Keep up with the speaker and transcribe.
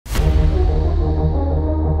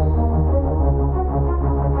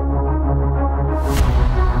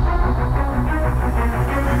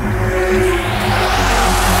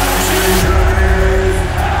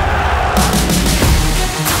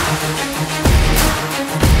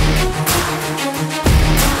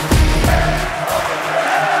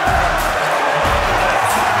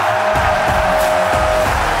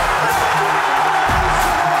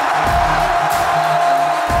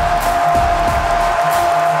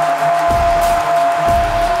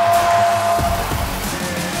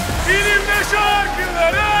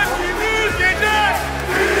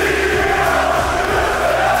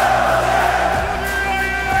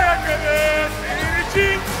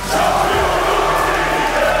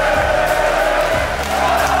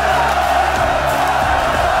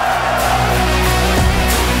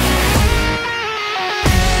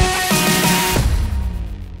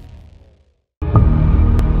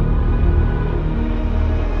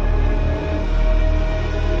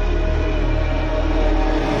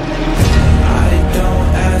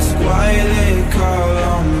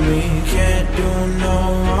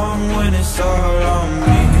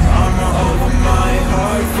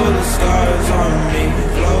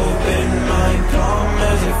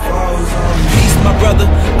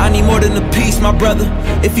than a piece, my brother.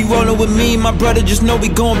 If you rollin' with me, my brother, just know we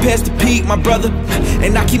going past the peak, my brother.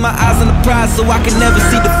 And I keep my eyes on the prize so I can never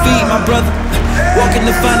see defeat, my brother. Walking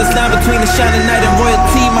the finest line between the shining night and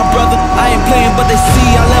royalty, my brother. I ain't playing, but they see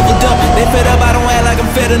I leveled up. They fed up, I don't act like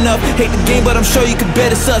I'm fed enough. Hate the game, but I'm sure you could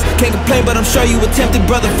bet it's us. Can't complain, but I'm sure you attempted,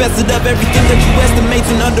 brother. Fess it up, everything that you estimate's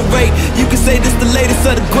and underrate. You can say this the latest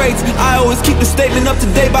of the greats. I always keep the statement up to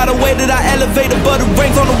date by the way that I elevate above the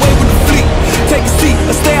ranks on the way with the fleet. Take a seat,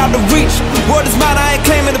 or stay out of reach. Word is mine, I ain't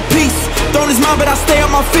claiming a piece. Throne is mine, but I stay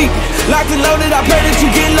on my feet. Locked and loaded, I pray that you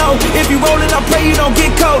get low. If you rollin', I pray you don't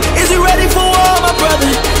get cold. Is you ready for war, my brother?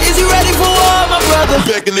 Is you ready for war, my brother?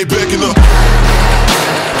 Backing, they backing up.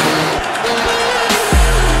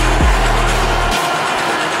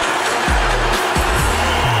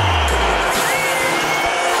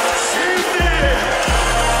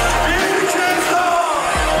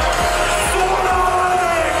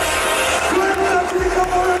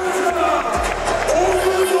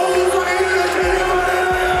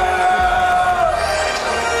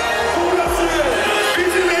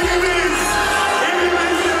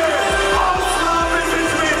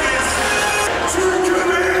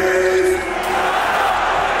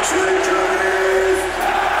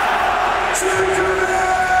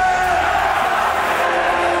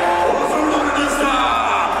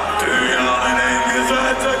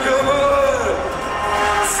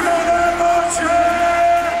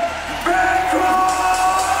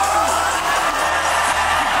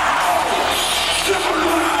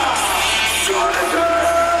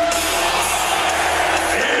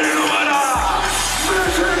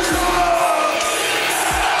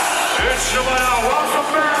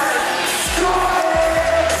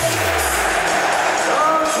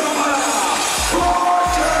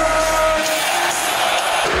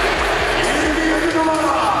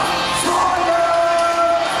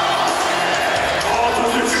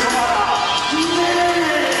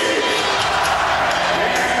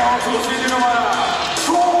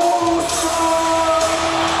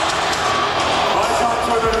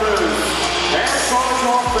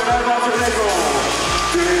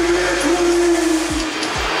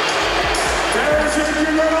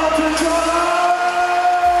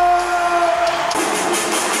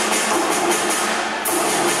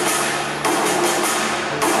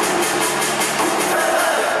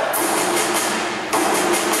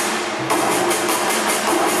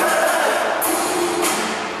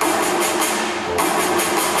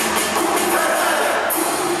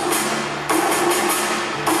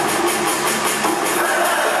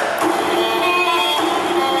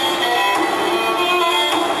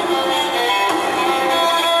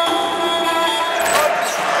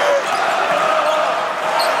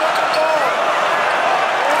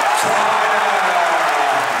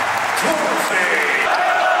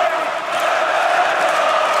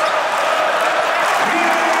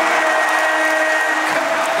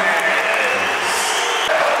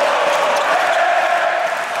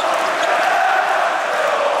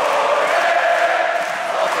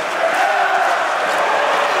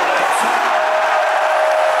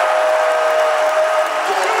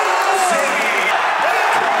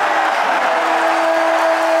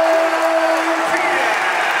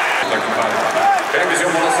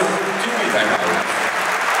 Televizyon molası TV Time.